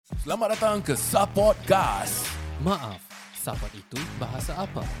Selamat datang ke Supportcast. Maaf, support itu bahasa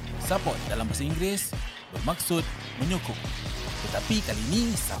apa? Support dalam bahasa Inggeris bermaksud menyokong. Tetapi kali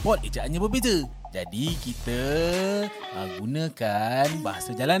ini support ejaannya berbeza. Jadi kita gunakan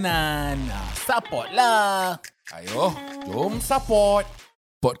bahasa jalanan. Support lah. Ayo, jom support.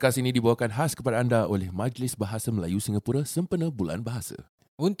 Podcast ini dibawakan khas kepada anda oleh Majlis Bahasa Melayu Singapura sempena Bulan Bahasa.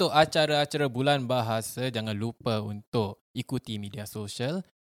 Untuk acara-acara Bulan Bahasa, jangan lupa untuk ikuti media sosial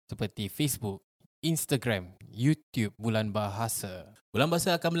seperti Facebook, Instagram, YouTube Bulan Bahasa. Bulan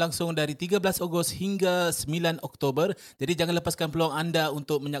Bahasa akan berlangsung dari 13 Ogos hingga 9 Oktober. Jadi jangan lepaskan peluang anda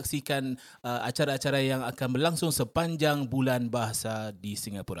untuk menyaksikan acara-acara yang akan berlangsung sepanjang Bulan Bahasa di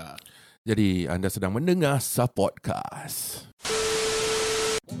Singapura. Jadi anda sedang mendengar Supportcast.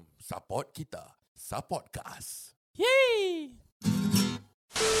 Support kita, Supportcast. Yeay!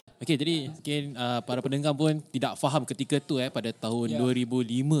 Okey, jadi mungkin para pendengar pun tidak faham ketika tu pada tahun 2005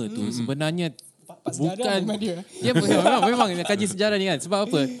 tu sebenarnya bukan dia. Ya, memang kaji sejarah ni kan.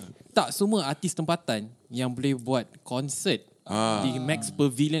 Sebab apa? Tak semua artis tempatan yang boleh buat konsert di Max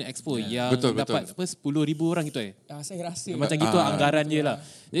Pavilion Expo yang dapat 10,000 orang gitu saya rasa macam gitu anggaran dia lah.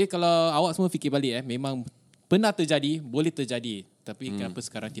 Jadi kalau awak semua fikir balik memang pernah terjadi, boleh terjadi. Tapi kenapa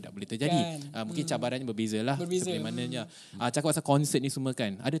sekarang tidak boleh terjadi? Mungkin cabarannya berbeza lah. Seperti mananya. Cakap pasal konsert ni semua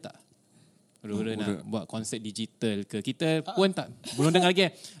kan. Ada tak? Mula-mula nak buat konsert digital ke? Kita pun tak belum dengar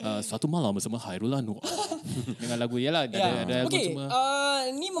lagi. Suatu malam bersama Hyrul Anuar. Dengan lagu lah. Ada album semua.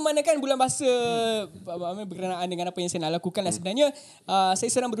 Ni memandangkan Bulan Bahasa berkenaan dengan apa yang saya nak lakukan lah. Sebenarnya saya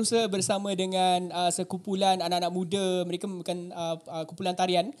sedang berusaha bersama dengan sekumpulan anak-anak muda. Mereka bukan kumpulan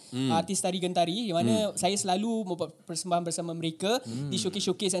tarian, artis tari gentari, yang mana saya selalu membuat persembahan bersama mereka di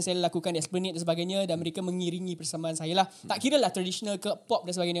showcase-showcase yang saya lakukan di Esplanade dan sebagainya, dan mereka mengiringi persembahan saya lah. Tak kira lah tradisional ke pop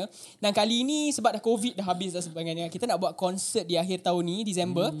dan sebagainya. Dan kali ini sebab dah COVID dah habis dan sebagainya, kita nak buat konsert di akhir tahun ni,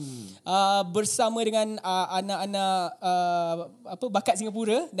 Disember, bersama dengan anak-anak bakat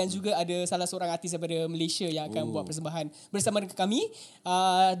Singapura, dan juga ada salah seorang artis daripada Malaysia yang akan buat persembahan bersama dengan kami,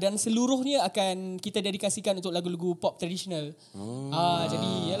 dan seluruhnya akan kita dedikasikan untuk lagu-lagu pop tradisional.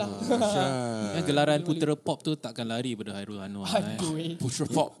 Jadi yalah. Gelaran Putera Pop tu takkan lari pada Hyrul Anuar. Putera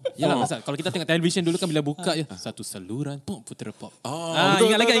Pop. Yalah, kalau kita tengok televisyen dulu kan bila buka je satu saluran Putera Pop.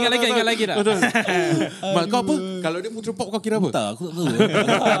 Betul, Ingat lagi tak? Betul. Mak kau apa? Kalau dia Putera Pop kau kira apa? Tak, aku tak tahu.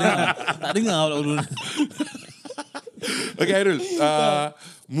 Tak dengar dulu. Okay, Hyrul.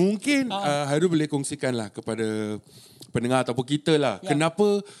 Mungkin Hyrul boleh kongsikanlah kepada pendengar ataupun kita lah.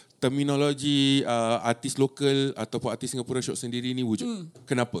 Kenapa terminologi artis lokal ataupun artis Singapura SHIOK sendiri ni wujud?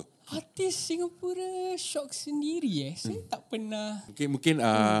 Kenapa? Artis Singapura SHIOK sendiri saya tak pernah. Mungkin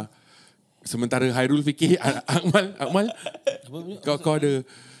sementara Hyrul fikir Akmal kau ada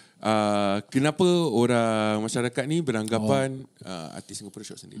kenapa orang masyarakat ni beranggapan artis Singapura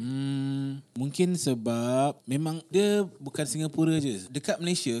SHIOK sendiri? Mungkin sebab memang dia bukan Singapura je. Dekat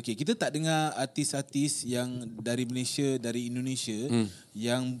Malaysia, kita tak dengar artis-artis yang dari Malaysia, dari Indonesia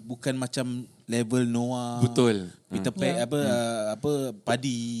yang bukan macam level Noah. Betul. Peter Pan,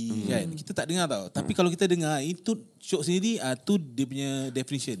 Padi kan. Kita tak dengar tau. Tapi kalau kita dengar itu SHIOK sendiri, tu dia punya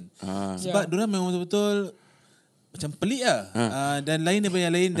definition. Sebab diorang memang betul-betul macam pelik lah. Dan lain daripada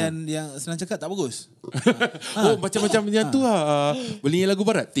yang lain, dan yang senang cakap tak bagus. Macam-macam yang tu lah. Beli lagu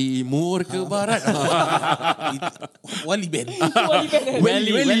barat, timur ke barat. Wali band.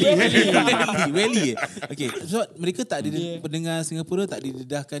 Wali. Okay. So mereka tak ada pendengar Singapura tak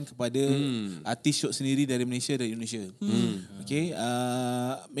didedahkan kepada artis SHIOK sendiri dari Malaysia dan Indonesia. Okay.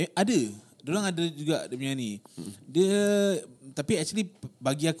 Ada. Diorang ada juga dia punya ni. Tapi actually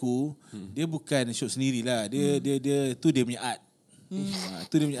bagi aku dia bukan SHIOK sendirilah. Dia tu dia punya art.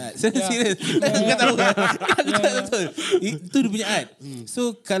 Tu dia punya art. Serius. Kau tahu kan? Betul. Itu dia punya art.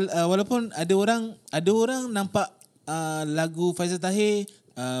 So walaupun ada orang nampak lagu Faizal Tahir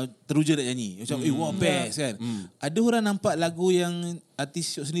teruja nak nyanyi macam wah best kan. Ada orang nampak lagu yang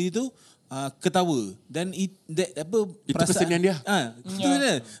artis SHIOK sendiri tu ketawa, dan itu perasaan dia.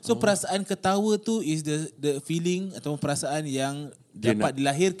 So perasaan ketawa tu is the feeling atau perasaan yang dapat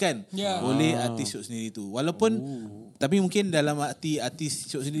dilahirkan oleh artis SHIOK sendiri tu. Walaupun tapi mungkin dalam arti artis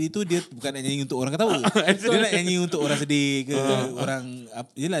SHIOK sendiri tu dia bukan nak nyanyi untuk orang ketawa. Dia nak nyanyi untuk orang sedih ke orang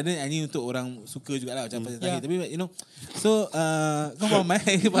dia nak nyanyi untuk orang suka jugalah macam Faizal Tahir. Tapi so kau faham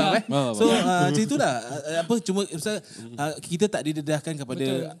So macam itulah cuma kita tak didedahkan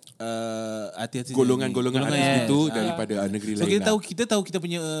kepada artis-artis golongan artis itu daripada negeri lain. So kita tahu kita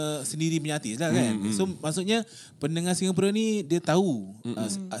punya sendiri punya artis lah kan. So maksudnya pendengar Singapura ni dia tahu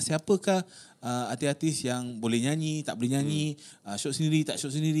siapakah artis-artis yang boleh nyanyi, tak boleh nyanyi, syok sendiri, tak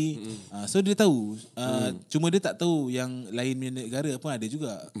syok sendiri. So dia tahu. Cuma dia tak tahu yang lain punya negara pun ada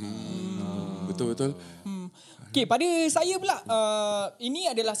juga. Betul-betul. Okay, pada saya pula ini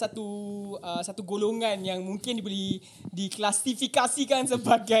adalah satu golongan yang mungkin boleh diklasifikasikan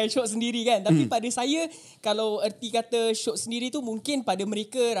sebagai syok sendiri kan. Tapi pada saya, kalau erti kata syok sendiri tu mungkin pada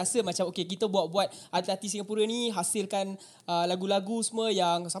mereka rasa macam okay, kita buat artis Singapura ni hasilkan lagu-lagu semua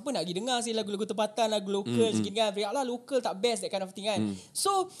yang siapa nak pergi dengar sih, lagu-lagu tempatan, lagu lokal sikit kan. Alah lokal tak best, that kind of thing kan.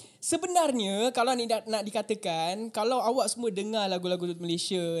 So sebenarnya kalau nak dikatakan, kalau awak semua dengar lagu-lagu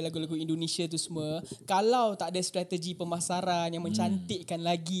Malaysia, lagu-lagu Indonesia tu semua, kalau tak ada strategi pemasaran yang mencantikkan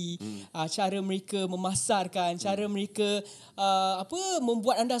lagi cara mereka memasarkan, cara mereka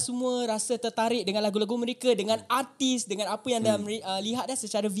membuat anda semua rasa tertarik dengan lagu-lagu mereka, dengan artis, dengan apa yang anda lihat dah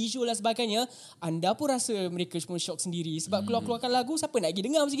secara visual dan sebagainya, anda pun rasa mereka semua syok sendiri. Sebab keluarkan lagu, siapa nak pergi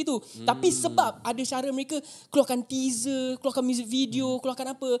dengar macam itu. Tapi sebab ada cara mereka keluarkan teaser, keluarkan music video,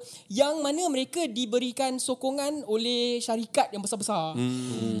 keluarkan apa, yang mana mereka diberikan sokongan oleh syarikat yang besar-besar.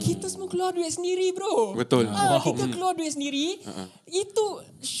 Kita semua keluar duit sendiri bro. Betul. Kita keluar duit sendiri. Itu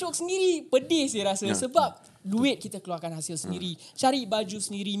syok sendiri. Pedih saya rasa. Sebab duit kita keluarkan hasil sendiri. Cari baju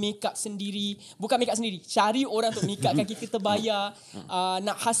sendiri, make up sendiri. Bukan make up sendiri, cari orang untuk make upkan kita bayar.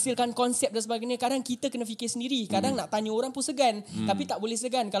 Nak hasilkan konsep dan sebagainya. Kadang kita kena fikir sendiri. Kadang nak tanya orang pun segan. Tapi tak boleh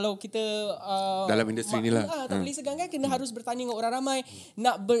segan kalau kita dalam industri ni lah. Tak boleh segan kan. Kena harus bertanya dengan orang ramai.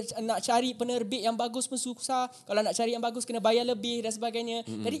 Nak cari penerbit yang bagus pun susah. Kalau nak cari yang bagus kena bayar lebih dan sebagainya.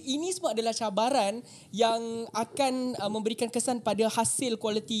 Jadi ini semua adalah cabaran yang akan memberikan kesan pada hasil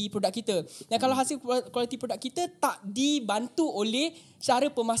kualiti produk kita. Dan kalau hasil kualiti produk kita tak dibantu oleh cara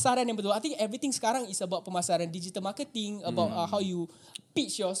pemasaran yang betul. I think everything sekarang is about pemasaran, digital marketing, about how you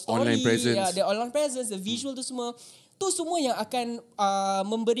pitch your story, online presence. The online presence, the visual tu semua. Tu semua yang akan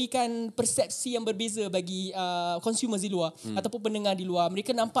memberikan persepsi yang berbeza bagi consumers di luar ataupun pendengar di luar.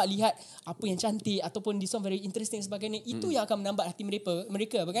 Mereka nampak lihat apa yang cantik ataupun this one very interesting sebagainya. Itu yang akan menambat hati mereka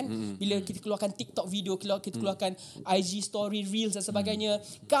kan? Bila kita keluarkan TikTok video, kita keluarkan IG story reels dan sebagainya.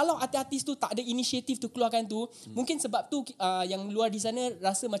 Kalau artis tu tak ada inisiatif tu keluarkan tu, mungkin sebab tu yang luar di sana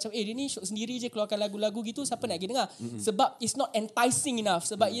rasa macam dia ni syok sendiri je keluarkan lagu-lagu gitu, siapa nak pergi dengar? Sebab it's not enticing enough,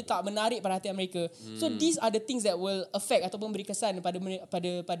 sebab ia tak menarik perhatian mereka. So these are the things that will affect ataupun beri kesan pada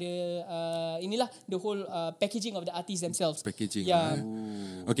inilah the whole packaging of the artists themselves. Packaging. Yeah.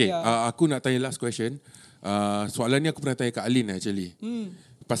 Okay, aku nak tanya last question. Soalan ni aku pernah tanya Kak Alin actually.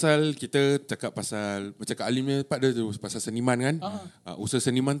 Pasal kita cakap pasal macam Kak Alin punya part dia tu pasal seniman kan. Usaha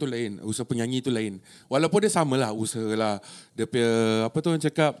seniman tu lain, usaha penyanyi tu lain. Walaupun dia samalah usaha lah. Dia punya apa tu orang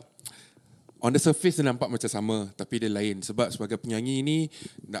cakap, on the surface dia nampak macam sama, tapi dia lain. Sebab sebagai penyanyi ni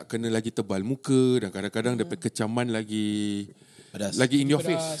nak kena lagi tebal muka dan kadang-kadang dia punya kecaman lagi Pedas. lagi in your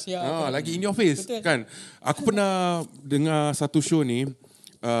Pedas, face. ya, Lagi in your face. Betul. Kan. Aku pernah dengar satu show ni,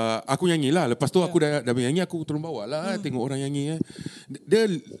 aku nyanyi lah. Lepas tu aku dah menyanyi, aku tolong bawa lah tengok orang nyanyi. Dia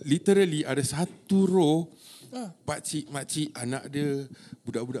literally ada satu row pakcik, makcik, anak dia,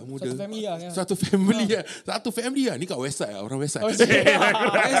 budak-budak muda. Satu family lah. Satu family lah. Satu family lah. Ni kat West Side lah. Orang West Side.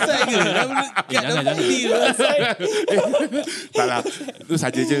 Esai ke? Jangan. Tak lah. Itu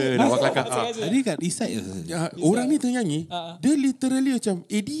saja je. Nak buat kelakar. Tadi kat East Side ke? Orang ni ternyanyi. Dia literally macam,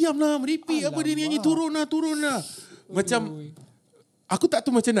 diam lah, meripik. Apa dia nyanyi? Turun lah. Macam, aku tak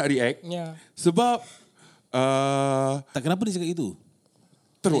tahu macam nak react. Sebab, Tak, kenapa dia cakap itu?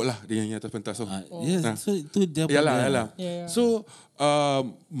 teruk lah dia nyanyi atas pentas tu. So itu jawapan dia. Yalah. So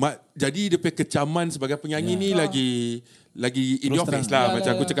jadi dia punya kecaman sebagai penyanyi ni lagi in your face lah.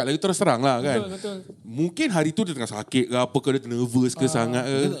 Macam aku cakap lagi terus terang lah kan. Betul. Mungkin hari tu dia tengah sakit ke apa ke, dia nervous ke sangat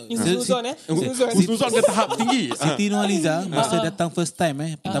ke. Husnuzon ke tahap tinggi. Siti Nurhaliza masa datang first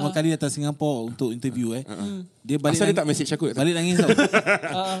time pertama kali datang Singapura untuk interview dia balik Asal dia tak message aku. balik nangis tau.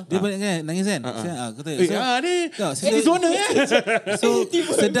 Dia balik nangis kan. Kata Ni Arizona so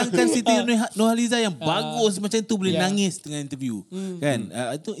sedangkan Siti Nurhaliza yang bagus macam tu boleh nangis tengah interview kan.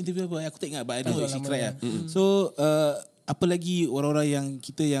 Itu interview apa aku tak ingat, but I know she cry. So apa lagi orang-orang yang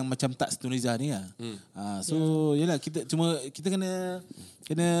kita yang macam tak Siti Nurhaliza ni lah. So yalah, kita kena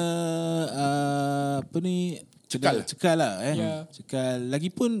apa ni, cekal lah cekal.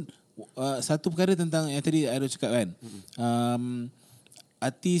 Lagipun satu perkara tentang yang tadi Hyrul cakap kan,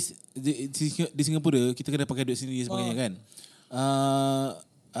 artis di Singapura kita kena pakai duit sendiri sebagainya kan.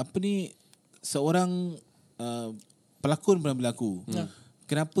 Apa ni, seorang pelakon pernah berlaku.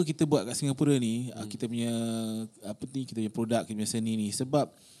 Kenapa kita buat kat Singapura ni kita punya kita punya produk, kita punya seni ni, sebab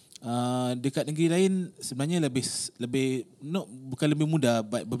dekat negeri lain sebenarnya bukan lebih mudah,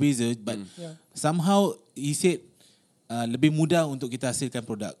 but berbeza, but somehow he said lebih mudah untuk kita hasilkan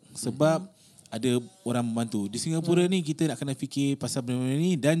produk. Sebab ada orang membantu. Di Singapura ni kita nak kena fikir pasal benda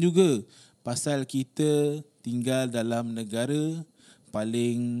ni dan juga pasal kita tinggal dalam negara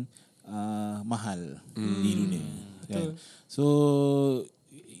paling mahal di dunia. Kan? So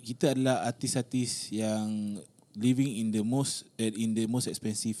kita adalah artis-artis yang living in the most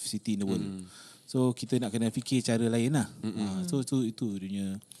expensive city in the world. So kita nak kena fikir cara lain lah. So itu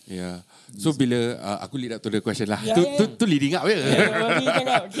dunia. Yeah. So bila aku lead up to the question lah. Tu leading up je.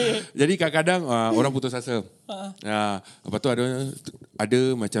 Okay. Jadi kadang-kadang orang putus asa. Lepas tu ada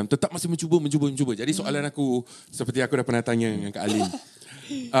macam tetap masih mencuba. Jadi soalan aku seperti aku dah pernah tanya dengan Kak Alin.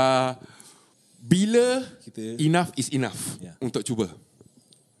 Bila enough is enough untuk cuba?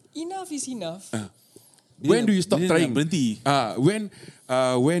 Enough is enough. When do you stop trying? Berhenti.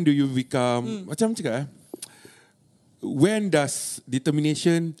 When do you become macam cakap when does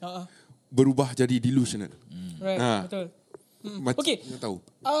determination berubah jadi delusional? Right, betul. Okay. Tahu.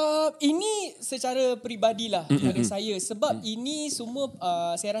 Ini secara peribadilah pada saya sebab ini semua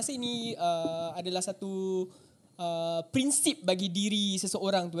saya rasa ini adalah satu prinsip bagi diri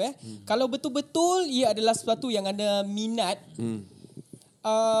seseorang tu Kalau betul-betul ia adalah sesuatu yang anda minat,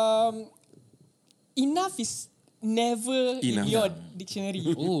 enough is never in your dictionary.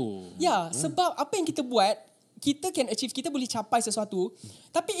 Sebab apa yang kita buat, kita can achieve, kita boleh capai sesuatu,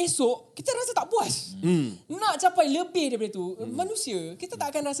 tapi esok kita rasa tak puas. Nak capai lebih daripada tu. Manusia, kita tak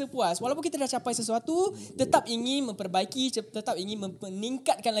akan rasa puas. Walaupun kita dah capai sesuatu, tetap ingin memperbaiki, tetap ingin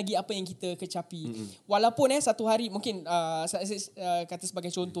meningkatkan lagi apa yang kita kecapi. Walaupun satu hari mungkin saya kata sebagai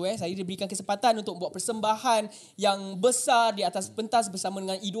contoh saya diberikan kesempatan untuk buat persembahan yang besar di atas pentas bersama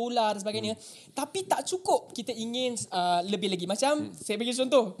dengan idola dan sebagainya. Tapi tak cukup, kita ingin lebih lagi. Macam saya bagi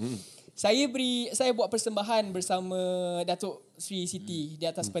contoh. Saya buat persembahan bersama Datuk Sri Siti di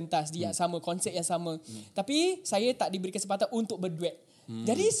atas pentas di sama konsert yang sama. Tapi saya tak diberi kesempatan untuk berduet.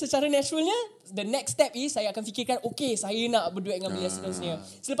 Jadi secara naturalnya the next step is saya akan fikirkan saya nak berduet dengan beliau seterusnya.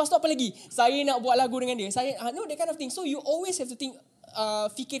 Selepas tu apa lagi? Saya nak buat lagu dengan dia. Saya that kind of thing. So you always have to think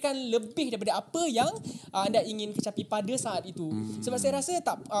fikirkan lebih daripada apa yang anda ingin kecapi pada saat itu. Sebab saya rasa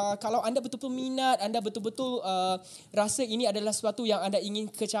kalau anda betul-betul minat, anda betul-betul rasa ini adalah sesuatu yang anda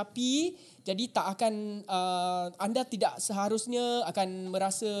ingin kecapi, jadi tak akan anda tidak seharusnya akan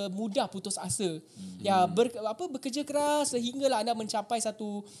merasa mudah putus asa. Bekerja keras sehinggalah anda mencapai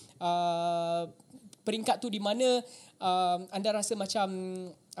satu peringkat tu di mana anda rasa macam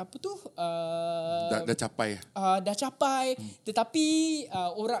dah capai. Dah capai, tetapi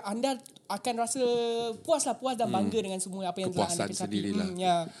orang anda akan rasa puas dan bangga dengan semua apa yang telah anda kecapi.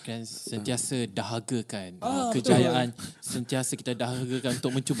 Kan sentiasa dahagakan kejayaan, sentiasa kita dahagakan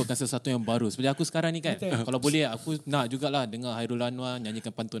untuk mencubakan sesuatu yang baru. Seperti aku sekarang ni kan. Kalau boleh aku nak jugalah dengar Hyrul Anuar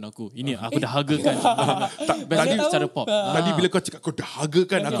nyanyikan pantun aku. Ini aku dahagakan. Tadi secara pop. Tadi bila kau cakap kau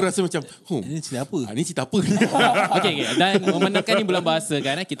dahagakan, aku rasa macam ini cerita apa? Ini cerita apa? Okay. Dan memandangkan ni bulan bahasa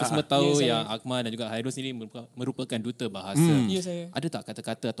kan, kita semua tahu yang Akmal dan juga Hyrul sendiri merupakan duta bahasa. Ada tak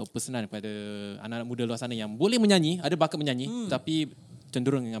kata-kata atau pesanan pada anak-anak muda luar sana yang boleh menyanyi, ada bakat menyanyi tapi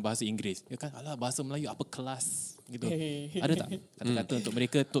cenderung dengan bahasa Inggeris? Ya kan, alah bahasa Melayu apa kelas gitu. Ada tak kata-kata untuk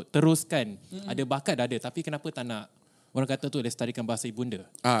mereka untuk teruskan? Ada bakat dah ada, tapi kenapa tak nak? Orang kata tu lestarikan bahasa ibunda.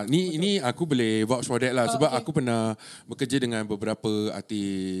 Ni aku boleh vouch for that lah. Sebab aku pernah bekerja dengan beberapa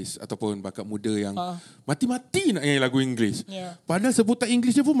artis ataupun bakat muda yang mati-mati nak nyanyi lagu Inggeris. Padahal sebutan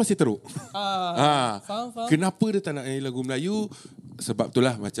Inggeris dia pun masih teruk. Faham. Kenapa dia tak nak nyanyi lagu Melayu? Sebab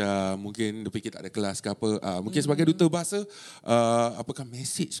itulah macam mungkin dia fikir tak ada kelas ke apa. Mungkin sebagai duta bahasa, apakah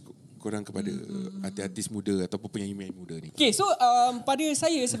message korang kepada artis-artis muda ataupun penyanyi-penyanyi muda ni? Okay, so pada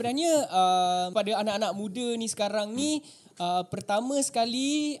saya sebenarnya pada anak-anak muda ni sekarang ni pertama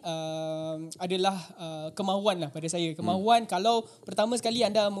sekali adalah kemahuan lah pada saya. Kemahuan kalau pertama sekali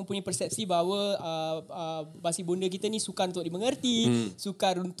anda mempunyai persepsi bahawa bahasa ibunda kita ni sukar untuk dimengerti,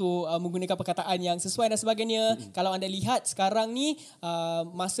 sukar untuk menggunakan perkataan yang sesuai dan sebagainya. Kalau anda lihat sekarang ni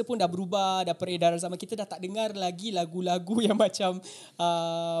masa pun dah berubah, dah peredaran zaman, kita dah tak dengar lagi lagu-lagu yang macam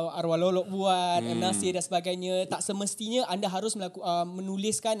Arwah Lolok buat, Nasir dan sebagainya. Tak semestinya anda harus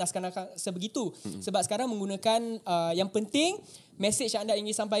menuliskan naskah-naskah sebegitu. Sebab sekarang menggunakan yang penting mesej yang anda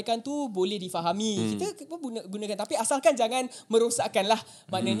ingin sampaikan tu boleh difahami. Kita gunakan, tapi asalkan jangan merosakkan lah.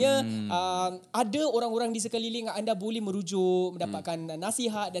 Maknanya ada orang-orang di sekeliling anda boleh merujuk, mendapatkan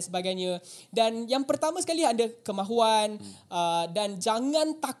nasihat dan sebagainya. Dan yang pertama sekali ada kemahuan dan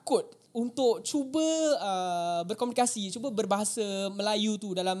jangan takut untuk cuba berkomunikasi, cuba berbahasa Melayu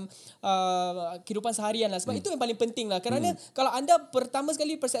tu dalam kehidupan seharian lah. Sebab itu yang paling penting lah. Kerana kalau anda pertama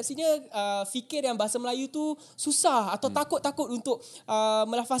sekali persepsinya fikir yang bahasa Melayu tu susah atau takut-takut untuk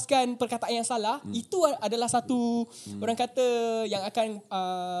melafazkan perkataan yang salah, itu adalah satu orang kata yang akan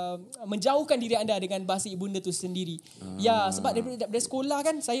menjauhkan diri anda dengan bahasa ibunda tu sendiri. Ya, sebab daripada sekolah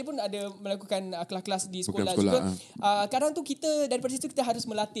kan, saya pun ada melakukan kelas-kelas di sekolah juga. Kadang tu kita daripada situ kita harus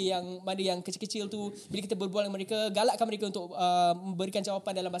melatih yang mana yang kecil-kecil tu, bila kita berbual dengan mereka, galakkan mereka untuk memberikan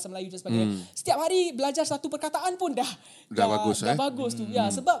jawapan dalam bahasa Melayu dan sebagainya. Setiap hari belajar satu perkataan pun dah bagus, bagus tu. Ya,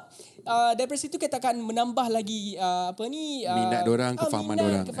 sebab daripada situ kita akan menambah lagi minat dorang, kefahaman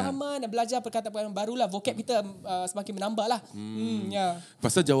dorang. Kefahaman dan belajar perkataan barulah, vocab kita semakin menambah lah. Ya.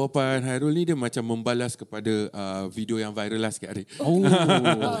 Pasal jawapan Hyrul ni dia macam membalas kepada video yang viral lah sikit hari.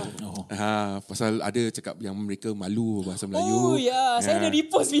 Pasal ada cakap yang mereka malu bahasa Melayu. Oh ya, saya ada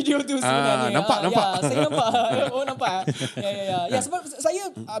repost video tu sebenarnya. Nampak. Ya, saya nampak. Oh, nampak. Ya, sebab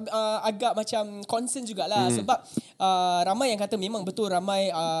saya agak macam concern jugalah. Sebab ramai yang kata memang betul ramai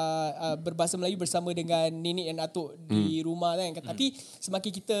berbahasa Melayu bersama dengan nenek dan atuk di rumah kan. Tapi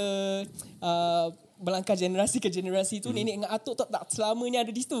semakin kita melangkah generasi ke generasi tu, nenek dengan atuk tak selamanya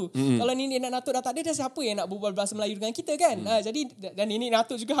ada di situ. Kalau nenek dan atuk dah tak ada, dah siapa yang nak berbual bahasa Melayu dengan kita kan? Jadi dan nenek dan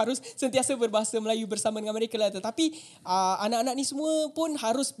atuk juga harus sentiasa berbahasa Melayu bersama dengan mereka lah. Tetapi anak-anak ni semua pun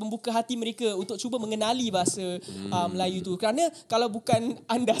harus membuka hati mereka untuk cuba mengenali bahasa Melayu tu. Kerana kalau bukan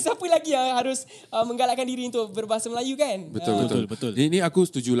anda, siapa lagi yang harus menggalakkan diri untuk berbahasa Melayu kan? Betul. Ini aku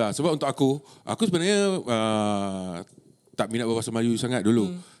setujulah. Sebab untuk aku sebenarnya tak minat berbahasa Melayu sangat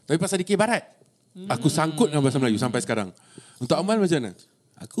dulu. Tapi pasal di Barat, aku sangkut dengan bahasa Melayu sampai sekarang. Untuk Amal macam mana?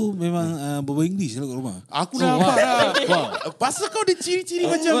 Aku memang berbual English lah kat rumah. Aku dah nampak dah. Pasal kau ada ciri-ciri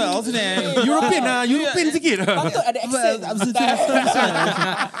macam European sikit. Patut ada accent.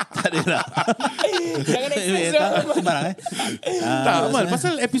 Tak ada lah. Jangan accent. Sembarang Tak, Amal.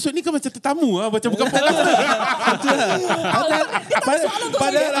 Pasal episod ni kan macam tetamu macam bukan podcast.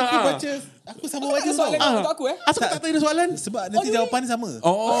 Padahal aku baca, aku sama baca soalan untuk aku Asal tak tanya soalan? sebab nanti jawapan sama.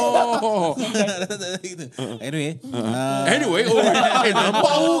 Anyway,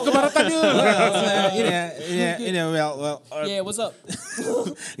 nampak kebaratan dia. ini well. Yeah, what's up?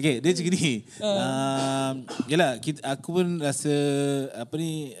 Okay, dia macam ni. Yalah, aku pun rasa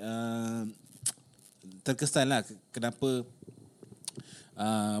terkesan lah kenapa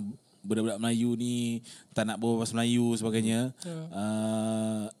budak-budak Melayu ni tak nak berbual bahasa Melayu sebagainya.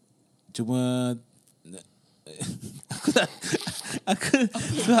 Cuma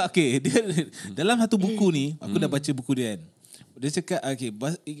dia dalam satu buku ni, aku dah baca buku dia kan. Dia cakap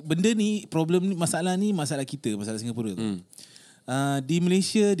benda ni, problem ni, masalah kita, masalah Singapura. Di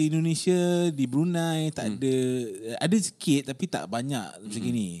Malaysia, di Indonesia, di Brunei tak ada sikit tapi tak banyak macam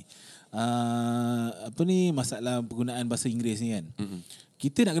ni. Masalah penggunaan bahasa Inggeris ni kan.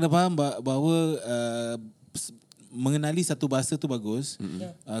 Kita nak kena faham bahawa mengenali satu bahasa tu bagus.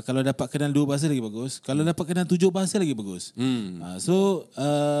 Kalau dapat kenal 2 bahasa lagi bagus. Kalau dapat kenal 7 bahasa lagi bagus.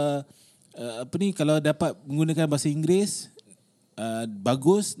 Kalau dapat menggunakan bahasa Inggeris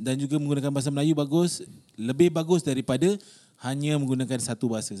bagus, dan juga menggunakan bahasa Melayu bagus, lebih bagus daripada hanya menggunakan satu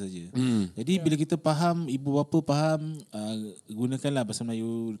bahasa saja. Jadi bila kita faham, ibu bapa faham, gunakanlah bahasa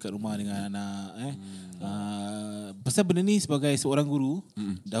Melayu dekat rumah dengan anak. Pasal benda ni sebagai seorang guru,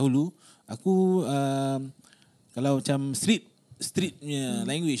 dahulu aku kalau macam street punya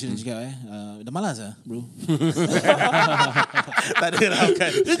language ni cakap dah malas lah bro. Tak ada lah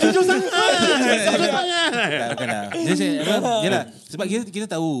kan. Dia jujur sangat. Bukan lah. Yalah, sebab kita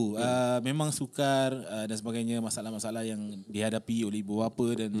tahu memang sukar dan sebagainya, masalah-masalah yang dihadapi oleh ibu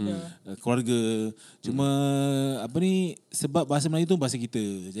bapa dan keluarga. Cuma sebab bahasa Melayu tu bahasa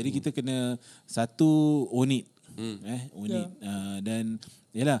kita. Jadi kita kena satu own it. Dan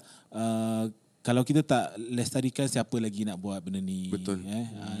yalah, kalau kita tak lestarikan, siapa lagi nak buat benda ni? Betul.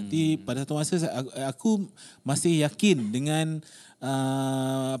 Nanti pada satu masa aku masih yakin dengan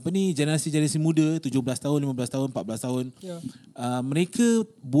generasi muda 17 tahun, 15 tahun, 14 tahun. Mereka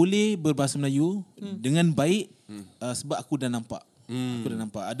boleh berbahasa Melayu dengan baik sebab aku dah nampak. Aku dah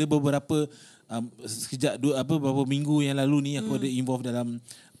nampak. Ada beberapa beberapa minggu yang lalu ni aku ada involve dalam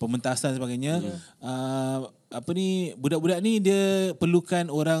pementasan sebagainya. Budak-budak ni dia perlukan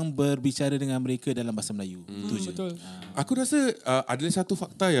orang berbicara dengan mereka dalam bahasa Melayu. Itu je. Betul. Aku rasa adalah satu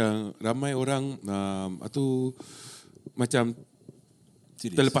fakta yang ramai orang macam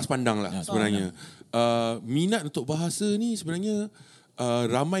terlepas pandang lah sebenarnya. Minat untuk bahasa ni sebenarnya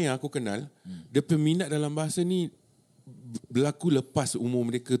ramai yang aku kenal, dia peminat dalam bahasa ni berlaku lepas umur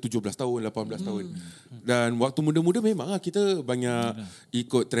mereka 17 tahun, 18 tahun. Dan waktu muda-muda memang kita banyak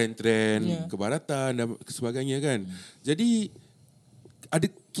ikut trend-trend kebaratan dan sebagainya kan. Jadi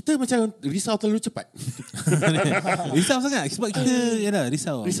kita macam risau terlalu cepat. Risau sangat sebab kita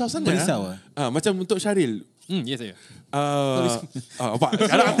risau. Risau sangat. Macam untuk Syaril. Ya saya.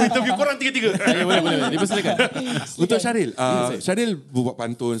 Sekarang aku interview korang tiga-tiga. Ya, boleh. Dipersilakan. Untuk Syaril, Syaril buat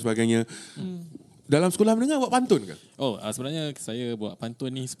pantun sebagainya. Dalam sekolah menengah buat pantun ke? Sebenarnya saya buat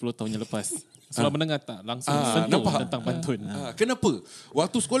pantun ni 10 tahun yang lepas. Sekolah menengah tak langsung sentuh tentang pantun. Kenapa?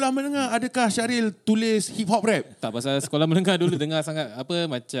 Waktu sekolah menengah adakah Syaril tulis hip hop rap? Tak, pasal sekolah menengah dulu dengar sangat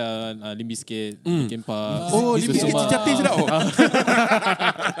macam Limp Bizkit, Linkin Park. Limp Bizkit Cicati sedap.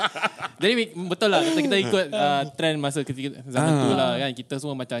 Jadi betul lah kita ikut trend masa ketika zaman tu lah kan. Kita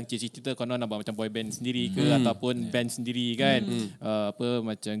semua macam cita-cita konon nak buat macam boy band sendiri ke ataupun band sendiri kan.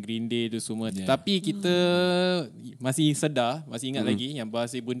 Macam Green Day tu semua. Tapi kita masih sedar, masih ingat lagi yang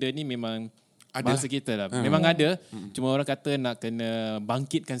bahasa ibunda ni memang bahasa kita lah. Memang ada. Cuma orang kata nak kena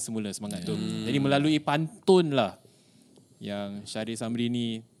bangkitkan semula semangat tu. Jadi melalui pantun lah yang Syaril Samri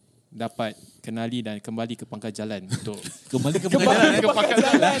ni dapat kenali dan kembali ke pangkal jalan untuk Kembali ke pangkal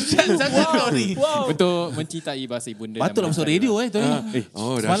jalan. Wow. untuk mencintai bahasa ibunda. Patutlah masuk radio tu ni.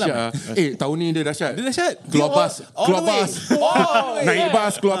 Dahsyat. Tahun ni dia dahsyat. Dia dahsyat. Keluar bas. Naik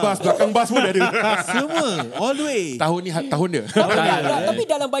bas, keluar bas, belakang bas pun ada. Semua all the way. Tahun ni tahun dia. Tapi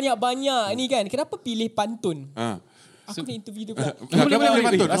dalam banyak-banyak ni kan, kenapa pilih pantun? Aku nak interview dia pula. Boleh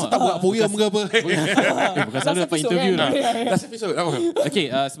pantun. Rasa tak buat poem ke apa. Bukan selalu dapat interview lah. Last episode apa? Okay,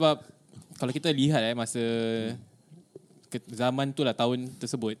 sebab kalau kita lihat masa zaman tu lah, tahun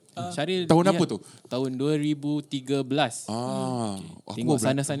tersebut. Syaril Tahun apa tu? Tahun 2013. Tengok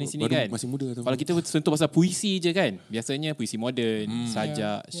sana-sana sini kan. Masih muda tu. Kalau kita sentuh pasal puisi je kan, biasanya puisi moden,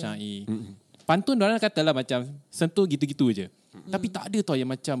 sajak, syair. Pantun orang katalah macam sentuh gitu-gitu je. Tapi tak ada tau yang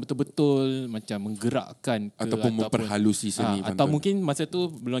macam betul-betul macam menggerakkan ke, ataupun memperhalusi seni pantun. Atau mungkin masa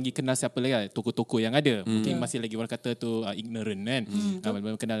tu belum lagi kenal siapa lagi tokoh-tokoh yang ada. Mungkin masih lagi orang kata tu ignorant kan.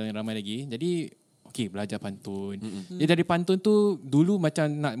 Belum kenal ramai lagi. Jadi belajar pantun. Jadi dari pantun tu dulu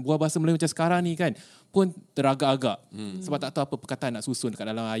macam nak buat bahasa Melayu macam sekarang ni kan pun teragak-agak. Sebab tak tahu apa perkataan nak susun kat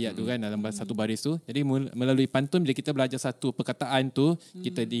dalam ayat tu kan, dalam satu baris tu. Jadi melalui pantun bila kita belajar satu perkataan tu,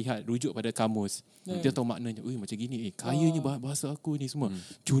 kita lihat rujuk pada kamus. Kita tahu maknanya. Macam gini. Kayanya bahasa aku ni semua.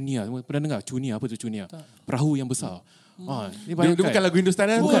 Cunia. Pernah dengar? Cunia. Apa tu cunia? Perahu yang besar. Dia bukan lagu Hindustan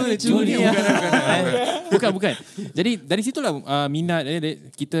kan? Bukan. Jadi dari situlah minat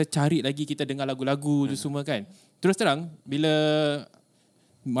kita cari lagi, kita dengar lagu-lagu tu semua kan. Terus terang bila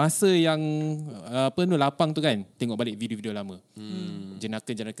masa yang lapang tu kan, tengok balik video-video lama.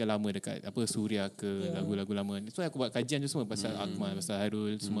 Jenaka-jenaka lama dekat Suria ke lagu-lagu lama. So aku buat kajian tu semua pasal Akmal, pasal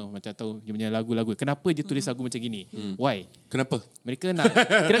Hyrul semua, macam tahu dia punya lagu-lagu. Kenapa dia tulis lagu macam gini? Why? Kenapa? Mereka nak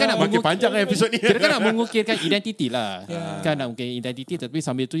kira-kira nak makin panjang episod ni. Kira-kira nak mengukirkan identiti lah. Kan nak mengukirkan identiti, tapi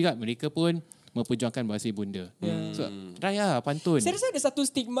sambil tu juga mereka pun memperjuangkan bahasa ibunda. So, try lah pantun. Saya rasa ada satu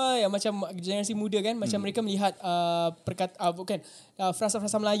stigma yang macam generasi muda kan, macam mereka melihat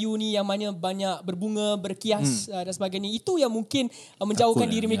frasa-frasa Melayu ni yang mana banyak berbunga, berkias dan sebagainya. Itu yang mungkin menjauhkan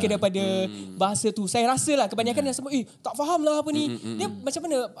diri mereka daripada bahasa tu. Saya rasa lah kebanyakan yang semua tak faham lah apa ni. Dia macam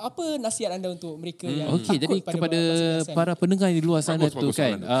mana, apa nasihat anda untuk mereka yang jadi kepada para pendengar di luar sana tu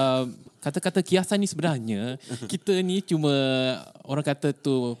kan, kata-kata kiasan ni sebenarnya kita ni cuma orang kata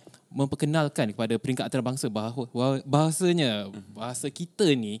tu memperkenalkan kepada peringkat antarabangsa bahawa bahasanya, bahasa kita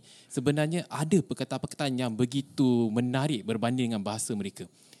ni sebenarnya ada perkataan-perkataan yang begitu menarik berbanding dengan bahasa mereka.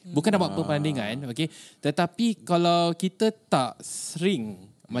 Bukan nak buat perbandingan, tetapi kalau kita tak sering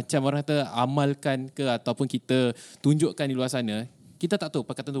macam orang kata amalkan ke ataupun kita tunjukkan di luar sana, kita tak tahu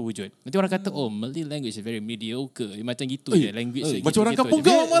perkataan tu wujud. Nanti orang kata, Malay language is very mediocre. Macam gitu je language. Macam orang kampung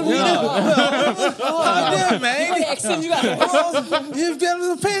kau, malu. Ada accent juga. You've got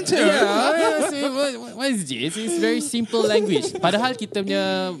a painter. What is this? It's very simple language. Padahal kita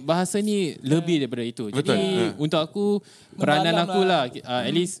punya bahasa ni lebih daripada itu. Jadi untuk aku, peranan aku lah. At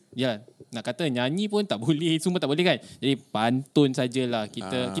least, nak kata nyanyi pun tak boleh, semua tak boleh kan. Jadi pantun sajalah.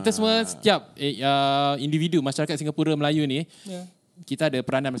 Kita semua setiap individu masyarakat Singapura Melayu ni, kita ada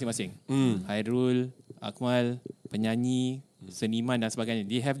peranan masing-masing. Hyrul, Akmal, penyanyi, seniman dan sebagainya.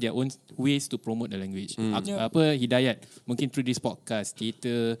 They have their own ways to promote the language. Hidayat, mungkin through this podcast,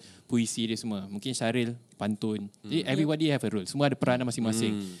 teater, puisi dia semua. Mungkin Syaril pantun. Jadi everybody have a role. Semua ada peranan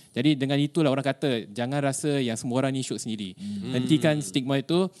masing-masing. Jadi dengan itulah orang kata jangan rasa yang semua orang ni syok sendiri. Hentikan stigma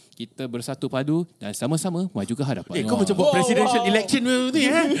itu, kita bersatu padu dan sama-sama maju ke hadapan. Kau macam buat presidential election ni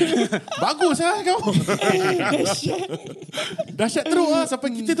Bagus lah kau. Dahsyat teruk lah sampai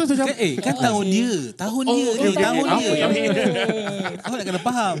kita tu macam Kan tahun dia. Tahun dia. Kau nak kena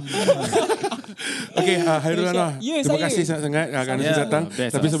faham. Okay, Hyrul Anuar, Ya, terima saya. kasih sangat-sangat kerana sudah datang.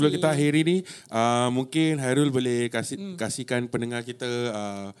 Best. Tapi sebelum kita akhiri ni, mungkin Hyrul boleh kasihkan pendengar kita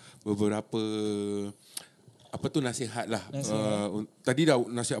beberapa nasihat lah. Tadi dah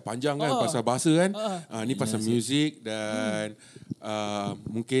nasihat panjang kan pasal bahasa kan. Ni pasal muzik dan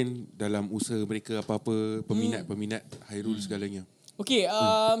mungkin dalam usaha mereka apa-apa peminat-peminat Hyrul segalanya. Okey,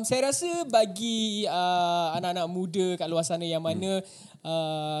 saya rasa bagi anak-anak muda kat luar sana yang mana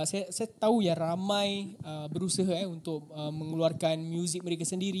saya tahu yang ramai berusaha untuk mengeluarkan muzik mereka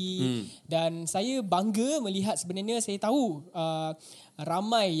sendiri dan saya bangga melihat sebenarnya saya tahu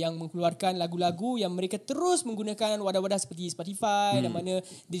ramai yang mengeluarkan lagu-lagu yang mereka terus menggunakan wadah-wadah seperti Spotify dan mana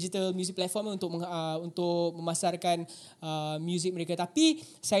digital music platform untuk memasarkan muzik mereka. Tapi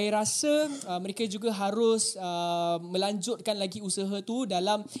saya rasa mereka juga harus melanjutkan lagi usaha tu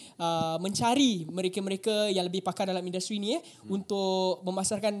dalam mencari mereka-mereka yang lebih pakar dalam industri ni untuk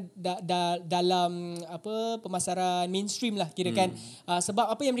memasarkan dalam pemasaran mainstream lah kirakan. Sebab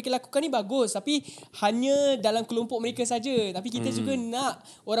apa yang mereka lakukan ni bagus tapi hanya dalam kelompok mereka saja. Tapi kita juga nak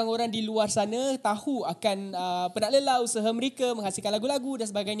orang-orang di luar sana tahu akan penak lelah usaha mereka menghasilkan lagu-lagu dan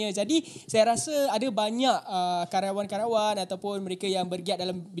sebagainya. Jadi saya rasa ada banyak karyawan-karyawan ataupun mereka yang bergiat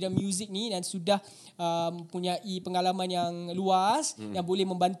dalam bidang muzik ni dan sudah mempunyai pengalaman yang luas yang boleh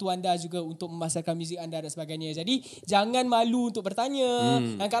membantu anda juga untuk memasarkan muzik anda dan sebagainya. Jadi jangan malu untuk bertanya.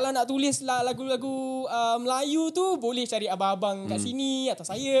 Dan kalau nak tulis lagu-lagu Melayu tu boleh cari abang-abang kat sini atau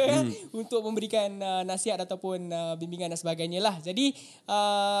saya untuk memberikan nasihat ataupun bimbingan dan sebagainya lah. Jadi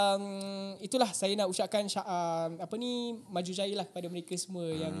itulah saya nak ucapkan maju jaya lah kepada mereka semua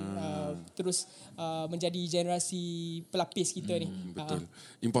yang terus menjadi generasi pelapis kita ni. Betul.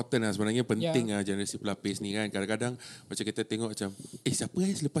 Important lah sebenarnya, penting lah generasi pelapis ni kan. Kadang-kadang macam kita tengok macam siapa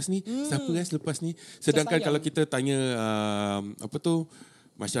selepas ni? Siapa selepas ni? Sedangkan kalau kita tanya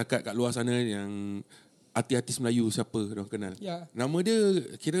masyarakat kat luar sana yang artis-artis Melayu siapa diorang kenal. Nama dia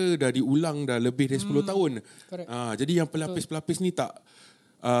kira dah diulang dah lebih dari 10 tahun. Jadi yang pelapis-pelapis ni tak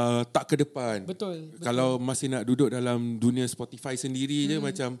ke depan. Betul. Kalau masih nak duduk dalam dunia Spotify sendiri je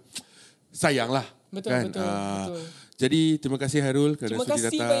macam sayanglah. Betul, kan? betul. Jadi terima kasih Hyrul kerana Terima sudi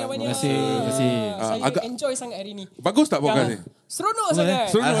kasih datang. banyak-banyak. Terima kasih. Saya enjoy sangat hari ni. Bagus tak podcast ni? Seronok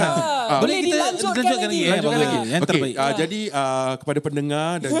sangat. Seronok. Boleh dilanjutkan lagi. Lanjutkan lagi. Yang terbaik. Jadi kepada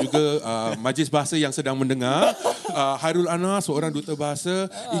pendengar dan juga majlis bahasa yang sedang mendengar, Hyrul Anuar seorang duta bahasa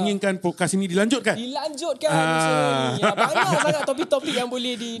inginkan podcast ini dilanjutkan. Dilanjutkan ni. Banyak sangat topik-topik yang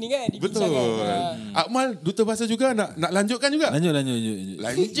boleh dibincangkan. Betul. Akmal duta bahasa juga nak lanjutkan juga.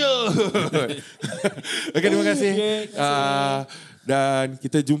 Lanjut. Okey, terima kasih. Dan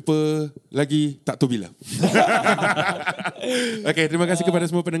kita jumpa lagi tak tahu bila. Okey, terima kasih kepada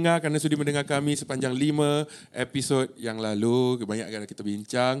semua pendengar kerana sudi mendengar kami sepanjang 5 episod yang lalu. Kebanyakan kita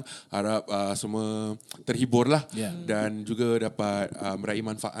bincang. Harap semua terhibur lah. Dan juga dapat meraih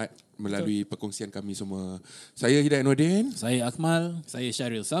manfaat melalui perkongsian kami semua. Saya Hidayat Nordin. Saya Akmal. Saya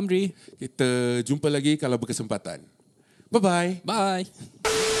Syaril Samri. Kita jumpa lagi kalau berkesempatan. Bye-bye. Bye.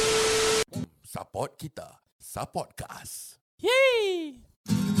 Support kita. Supportcast. Yay!